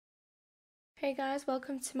Hey guys,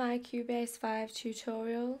 welcome to my Cubase 5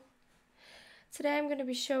 tutorial. Today I'm going to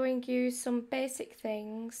be showing you some basic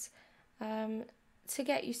things to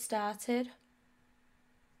get you started.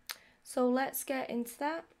 So let's get into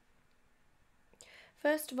that.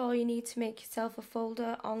 First of all, you need to make yourself a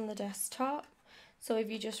folder on the desktop. So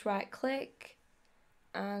if you just right click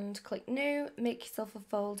and click new, make yourself a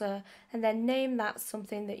folder and then name that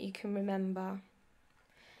something that you can remember.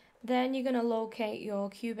 Then you're going to locate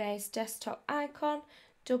your Cubase desktop icon,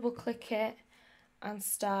 double click it and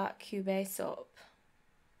start Cubase up.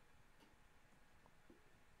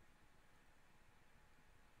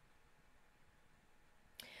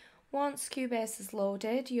 Once Cubase is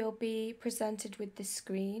loaded, you'll be presented with this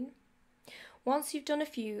screen. Once you've done a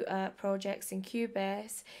few projects in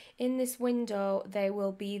Cubase, in this window they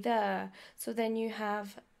will be there, so then you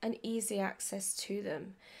have an easy access to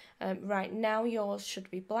them. Right now yours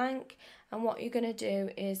should be blank, and what you're going to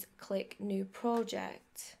do is click New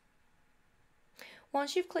Project.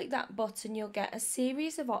 Once you've clicked that button, you'll get a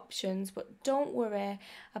series of options, but don't worry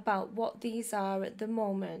about what these are at the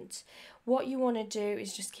moment. What you want to do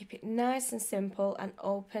is just keep it nice and simple and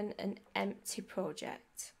open an empty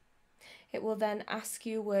project. It will then ask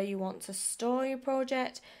you where you want to store your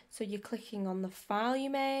project, so you're clicking on the file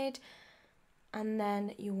you made, and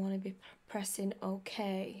then you want to be pressing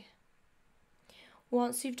OK.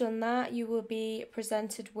 Once you've done that, you will be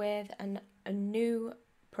presented with a new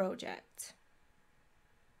project.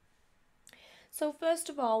 So first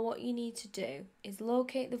of all, what you need to do is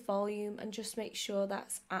locate the volume and just make sure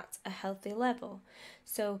that's at a healthy level.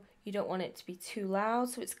 So you don't want it to be too loud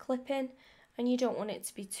so it's clipping, and you don't want it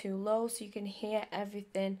to be too low so you can hear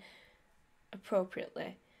everything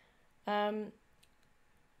appropriately.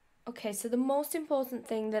 Okay, so the most important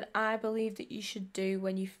thing that I believe that you should do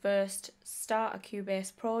when you first start a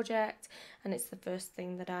Cubase project, and it's the first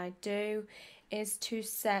thing that I do, is to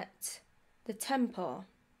set the tempo.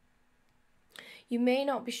 You may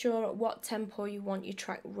not be sure at what tempo you want your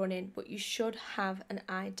track running, but you should have an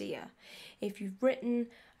idea. If you've written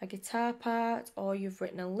a guitar part or you've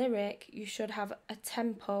written a lyric, you should have a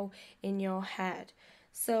tempo in your head.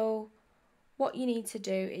 So what you need to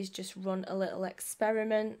do is just run a little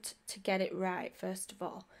experiment to get it right first of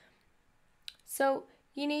all. So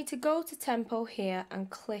you need to go to tempo here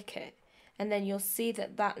and click it, and then you'll see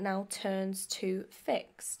that that now turns to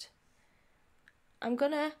fixed. I'm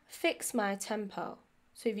gonna fix my tempo.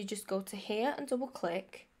 So if you just go to here and double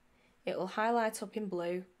click, it will highlight up in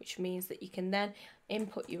blue, which means that you can then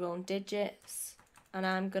input your own digits, and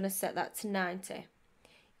I'm gonna set that to 90.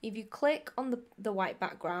 If you click on the white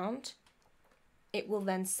background, it will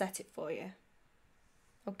then set it for you.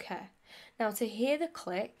 Okay, now to hear the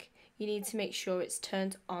click, you need to make sure it's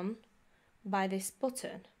turned on by this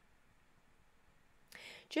button.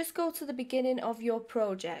 Just go to the beginning of your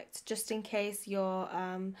project, just in case your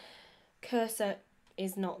cursor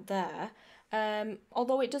is not there.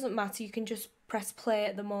 Although it doesn't matter, you can just press play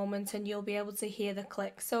at the moment and you'll be able to hear the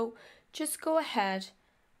click. So just go ahead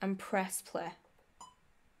and press play.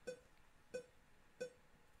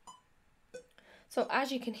 So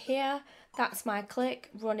as you can hear, that's my click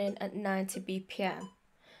running at 90 BPM.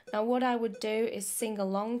 Now what I would do is sing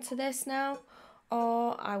along to this now,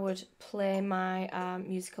 or I would play my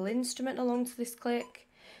musical instrument along to this click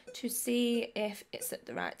to see if it's at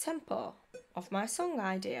the right tempo of my song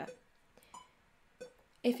idea.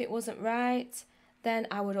 If it wasn't right, then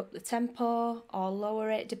I would up the tempo or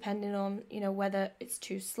lower it depending on, whether it's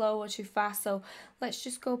too slow or too fast. So let's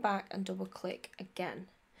just go back and double click again.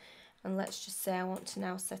 And let's just say I want to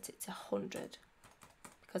now set it to 100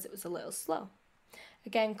 because it was a little slow.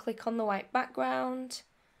 Again, click on the white background.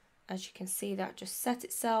 As you can see, that just set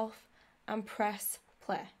itself, and press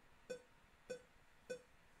play.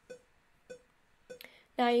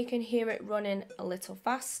 Now you can hear it running a little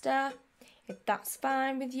faster. If that's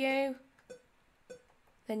fine with you,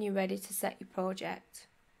 then you're ready to set your project.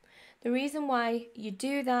 The reason why you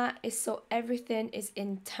do that is so everything is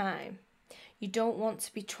in time. You don't want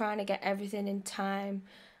to be trying to get everything in time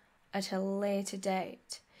at a later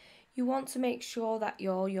date. You want to make sure that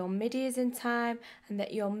your MIDI is in time, and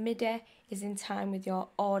that your MIDI is in time with your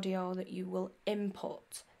audio that you will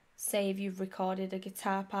input. Say if you've recorded a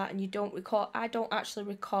guitar part and you don't record, I don't actually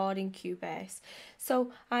record in Cubase,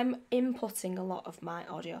 so I'm inputting a lot of my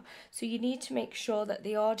audio. So you need to make sure that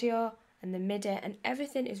the audio and the MIDI and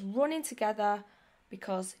everything is running together,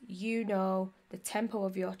 because you know the tempo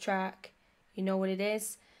of your track, you know what it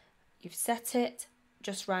is, you've set it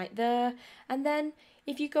just right there, and then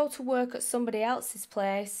if you go to work at somebody else's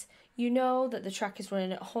place, you know that the track is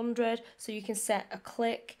running at 100, so you can set a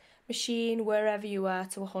click machine wherever you are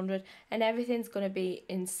to 100, and everything's going to be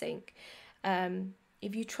in sync.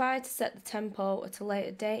 If you try to set the tempo at a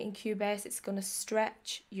later date in Cubase, it's going to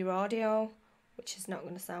stretch your audio, which is not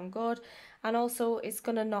going to sound good, and also it's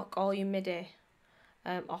going to knock all your MIDI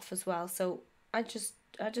off as well. So I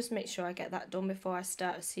just make sure I get that done before I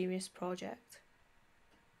start a serious project.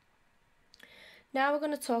 Now we're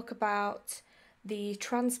going to talk about the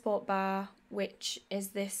transport bar, which is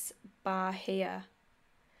this bar here.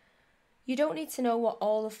 You don't need to know what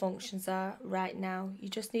all the functions are right now, you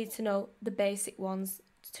just need to know the basic ones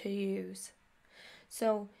to use.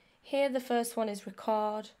 So here the first one is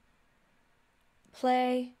record,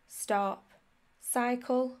 play, stop,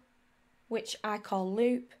 cycle, which I call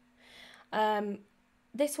loop.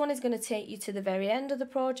 This one is going to take you to the very end of the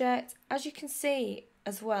project. As you can see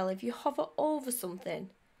as well, if you hover over something,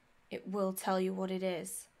 it will tell you what it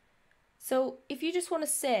is. So if you just want to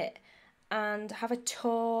sit and have a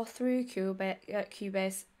tour through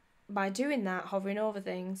Cubase, by doing that, hovering over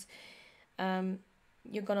things,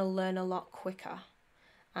 you're going to learn a lot quicker.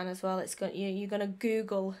 And as well, you're going to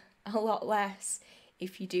Google a lot less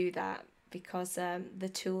if you do that, because the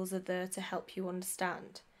tools are there to help you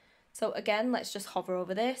understand. So again, let's just hover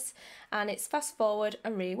over this, and it's fast forward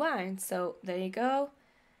and rewind. So there you go,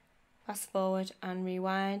 fast forward and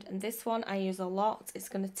rewind. And this one I use a lot. It's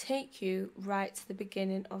going to take you right to the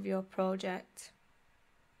beginning of your project.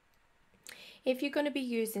 If you're going to be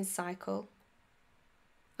using cycle,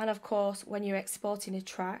 and of course when you're exporting a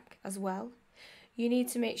track as well, you need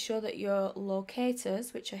to make sure that your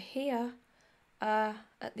locators, which are here, are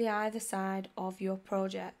at the either side of your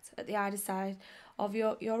project, at the either side of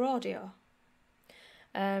your audio.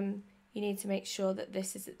 You need to make sure that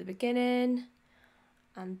this is at the beginning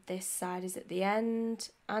and this side is at the end,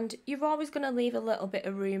 and you're always going to leave a little bit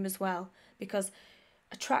of room as well, because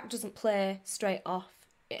a track doesn't play straight off.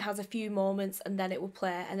 It has a few moments and then it will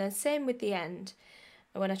play, and then same with the end.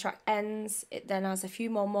 When a track ends, it then has a few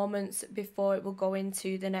more moments before it will go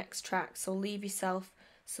into the next track, so leave yourself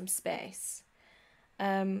some space.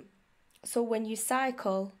 So when you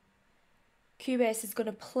cycle, Cubase is going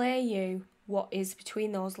to play you what is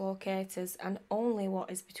between those locators, and only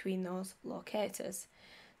what is between those locators.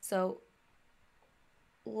 So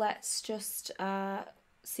let's just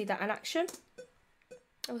see that in action.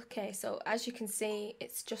 Okay, so as you can see,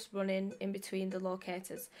 it's just running in between the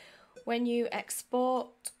locators. When you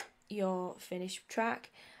export your finished track,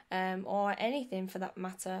 or anything for that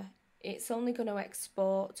matter, it's only going to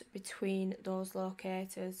export between those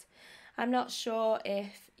locators. I'm not sure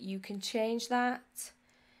if you can change that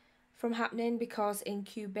from happening, because in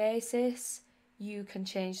Cubase you can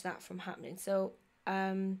change that from happening. So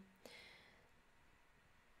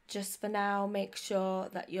just for now, make sure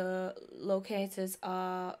that your locators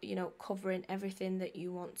are, covering everything that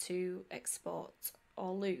you want to export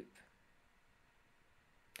or loop.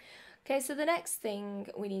 Okay, so the next thing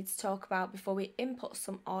we need to talk about before we input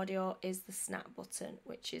some audio is the snap button,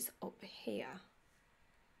 which is up here.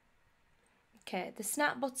 Okay, the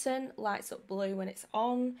snap button lights up blue when it's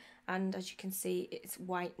on, and as you can see, it's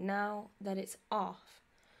white now that it's off.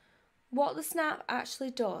 What the snap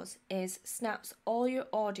actually does is snaps all your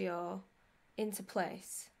audio into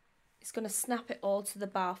place. It's going to snap it all to the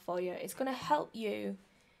bar for you. It's going to help you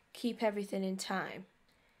keep everything in time.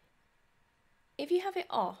 If you have it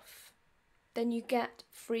off, then you get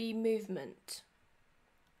free movement,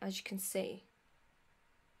 as you can see,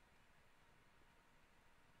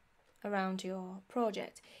 around your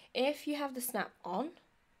project. If you have the snap on,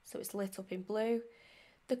 so it's lit up in blue,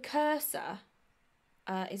 the cursor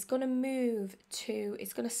is going to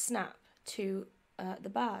it's going to snap to the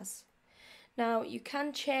bars. Now you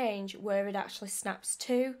can change where it actually snaps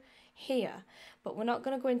to here, but we're not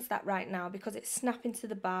going to go into that right now, because it's snapping to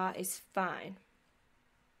the bar is fine.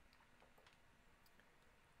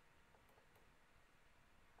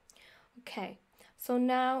 Okay, so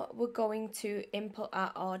now we're going to input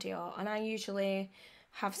our audio, and I usually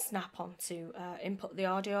have snap on to input the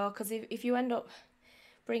audio, because if you end up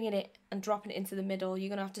bringing it and dropping it into the middle, you're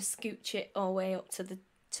going to have to scooch it all the way up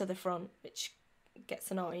to the front, which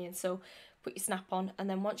gets annoying. So put your snap on, and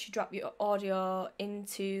then once you drop your audio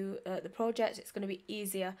into the project, it's going to be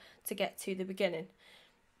easier to get to the beginning.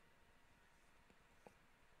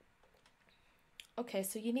 Okay,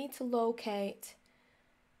 so you need to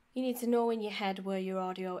know in your head where your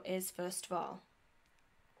audio is first of all.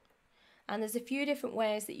 And there's a few different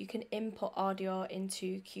ways that you can input audio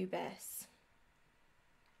into Cubase.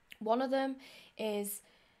 One of them is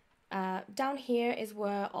down here is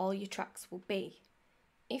where all your tracks will be.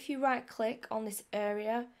 If you right click on this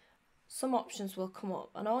area, some options will come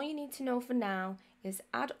up, and all you need to know for now is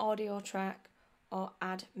add audio track or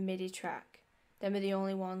add MIDI track. Them are the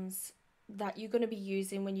only ones that you're going to be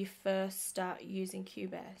using when you first start using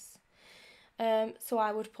Cubase. So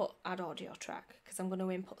I would put add audio track because I'm going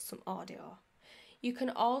to input some audio. You can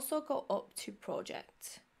also go up to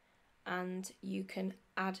project and you can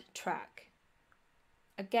add track.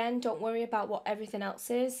 Again, don't worry about what everything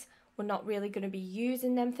else is. We're not really going to be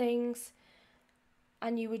using them things.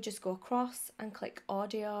 And you would just go across and click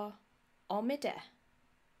audio or MIDI.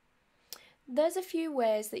 There's a few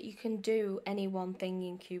ways that you can do any one thing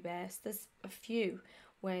in Cubase. There's a few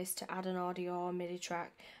ways to add an audio or MIDI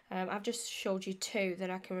track. I've just showed you two that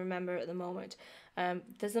I can remember at the moment.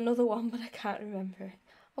 There's another one, but I can't remember it.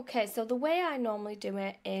 Okay, so the way I normally do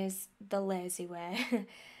it is the lazy way.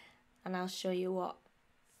 And I'll show you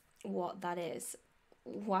what that is,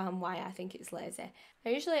 why I think it's lazy. I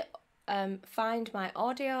usually find my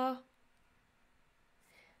audio,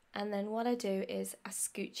 and then what I do is I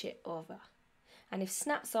scooch it over. And if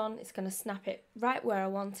snap's on, it's going to snap it right where I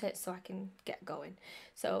want it so I can get going.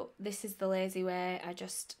 So this is the lazy way. I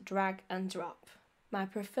just drag and drop. My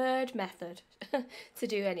preferred method to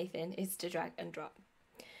do anything is to drag and drop.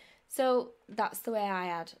 So that's the way I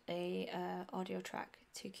add a audio track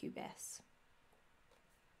to Cubase.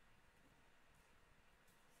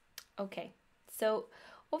 Okay, so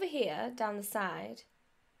over here down the side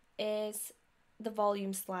is the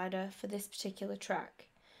volume slider for this particular track.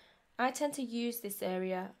 I tend to use this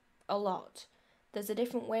area a lot. There's a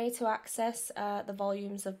different way to access the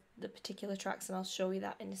volumes of the particular tracks, and I'll show you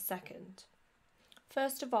that in a second.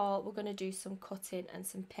 First of all, we're going to do some cutting and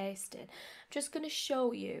some pasting. I'm just going to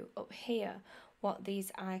show you up here what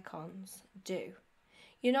these icons do.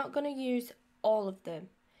 You're not going to use all of them,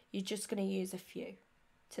 you're just going to use a few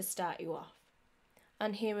to start you off.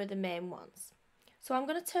 And here are the main ones. So I'm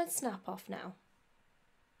going to turn snap off now.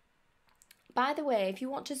 By the way, if you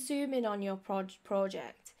want to zoom in on your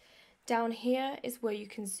project, down here is where you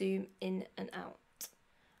can zoom in and out.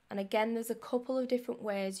 And again, there's a couple of different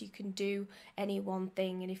ways you can do any one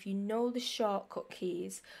thing. And if you know the shortcut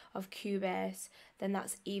keys of Cubase, then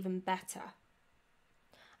that's even better.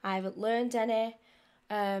 I haven't learned any,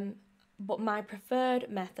 but my preferred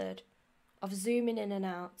method of zooming in and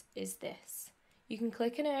out is this. You can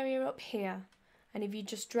click an area up here, and if you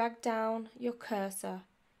just drag down your cursor,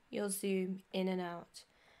 you'll zoom in and out.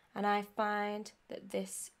 And I find that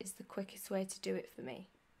this is the quickest way to do it for me.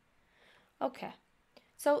 Okay,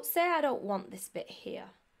 so say I don't want this bit here.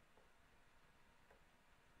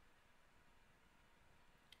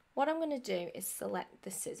 What I'm going to do is select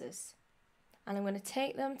the scissors, and I'm going to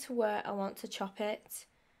take them to where I want to chop it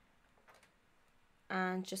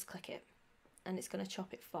and just click it, and it's going to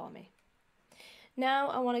chop it for me. Now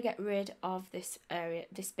I want to get rid of this area,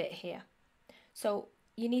 this bit here. So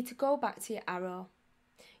you need to go back to your arrow.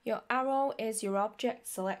 Your arrow is your object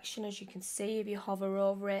selection, as you can see if you hover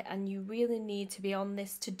over it, and you really need to be on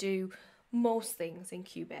this to do most things in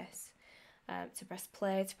Cubase. To press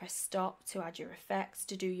play, to press stop, to add your effects,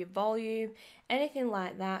 to do your volume, anything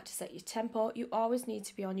like that, to set your tempo, you always need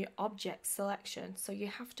to be on your object selection. So you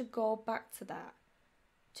have to go back to that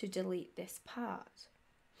to delete this part.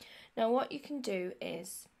 Now what you can do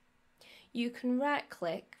is you can right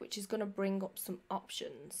click, which is going to bring up some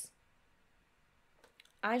options.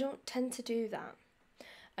 I don't tend to do that.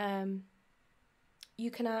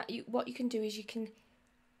 What you can do is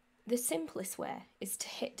the simplest way is to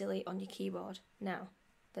hit delete on your keyboard now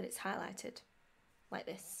that it's highlighted, like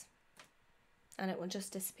this, and it will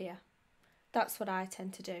just disappear. That's what I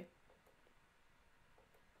tend to do.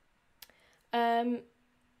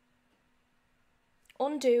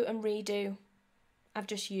 Undo and redo, I've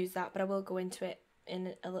just used that, but I will go into it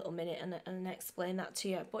in a little minute and explain that to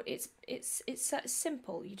you. But it's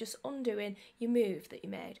simple. You're just undoing your move that you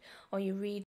made, or you redo